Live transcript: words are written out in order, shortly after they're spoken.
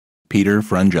Peter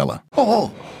Frangella.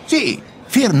 Oh, see.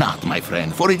 Fear not, my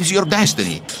friend, for it is your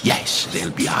destiny. Yes,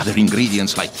 there'll be other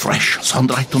ingredients like fresh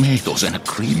sun-dried tomatoes and a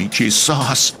creamy cheese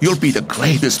sauce. You'll be the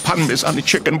greatest parmesan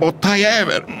chicken boutai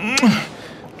ever.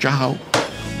 Ciao.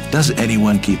 Does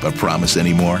anyone keep a promise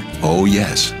anymore? Oh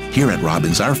yes. Here at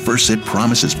Robbins, our first sip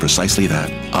promise is precisely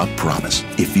that, a promise.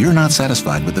 If you're not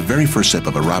satisfied with the very first sip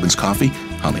of a Robbins coffee,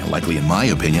 highly unlikely in my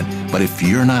opinion, but if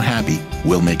you're not happy,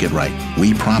 we'll make it right.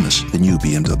 We promise. The new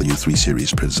BMW 3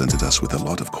 Series presented us with a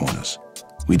lot of corners.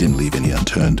 We didn't leave any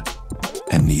unturned,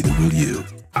 and neither will you.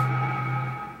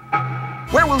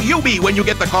 Where will you be when you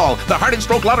get the call? The Heart and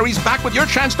Stroke Lottery's back with your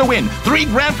chance to win 3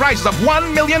 grand prizes of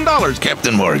 $1 million.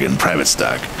 Captain Morgan Private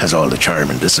Stock has all the charm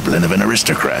and discipline of an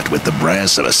aristocrat with the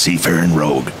brass of a seafaring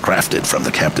rogue, crafted from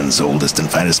the captain's oldest and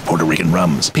finest Puerto Rican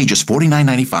rums. Pay just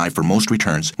 $49.95 for most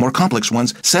returns. More complex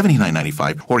ones,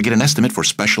 $79.95, or get an estimate for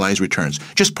specialized returns.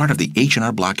 Just part of the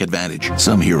H&R Block advantage.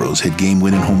 Some heroes hit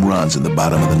game-winning home runs in the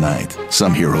bottom of the ninth.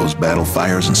 Some heroes battle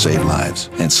fires and save lives.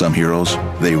 And some heroes,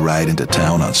 they ride into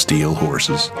town on steel horses.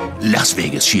 Las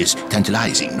Vegas, she is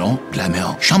tantalizing, no?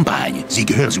 Glamour, champagne, the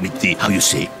girls with the, how you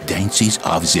say, dances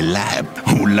of the lab.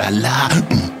 Ooh la la.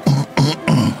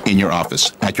 In your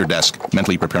office, at your desk,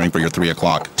 mentally preparing for your 3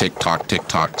 o'clock. Tick-tock,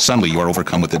 tick-tock. Suddenly, you are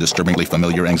overcome with a disturbingly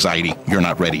familiar anxiety. You're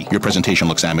not ready. Your presentation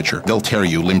looks amateur. They'll tear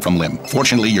you limb from limb.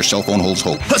 Fortunately, your cell phone holds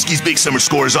hope. Husky's Big Summer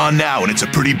Score is on now, and it's a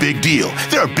pretty big deal.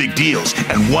 There are big deals,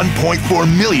 and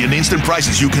 1.4 million instant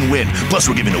prizes you can win. Plus,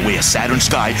 we're giving away a Saturn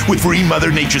Sky with free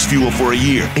Mother Nature's fuel for a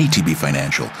year. ATB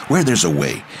Financial, where there's a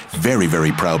way. Very,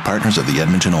 very proud partners of the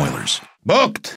Edmonton Oilers. Booked.